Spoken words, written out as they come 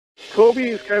Kobe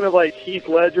is kind of like Heath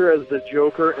Ledger as the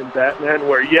Joker in Batman,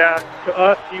 where, yeah, to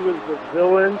us he was the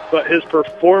villain, but his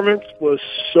performance was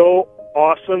so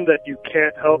awesome that you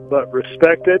can't help but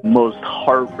respect it. Most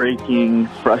heartbreaking,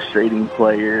 frustrating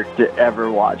player to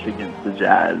ever watch against the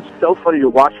Jazz. So funny to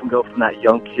watch him go from that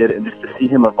young kid and just to see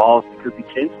him evolve because he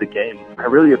changed the game. I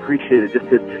really appreciated just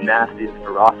his tenacity and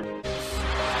ferocity.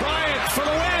 Bryant for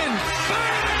the win!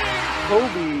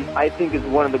 Kobe, I think, is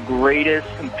one of the greatest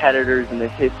competitors in the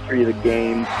history of the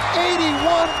game.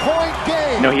 81-point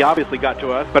game! You know, he obviously got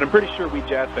to us, but I'm pretty sure we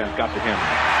Jazz fans got to him.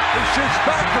 He shoots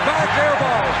back-to-back air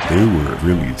balls. They were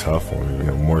really tough on me,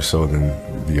 more so than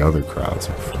the other crowds.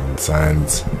 From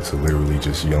signs to literally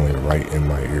just yelling right in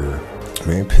my ear.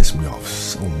 Man, it pissed me off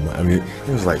so much. I mean, it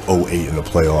was like 08 in the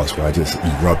playoffs where I just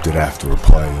erupted after a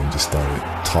play and just started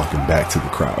talking back to the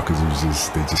crowd because it was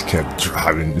just, they just kept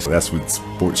driving. That's what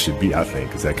sports should be, I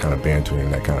think, is that kind of bantering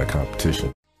and that kind of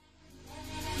competition.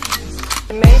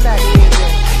 Can anybody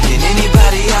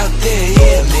out there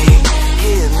hear me?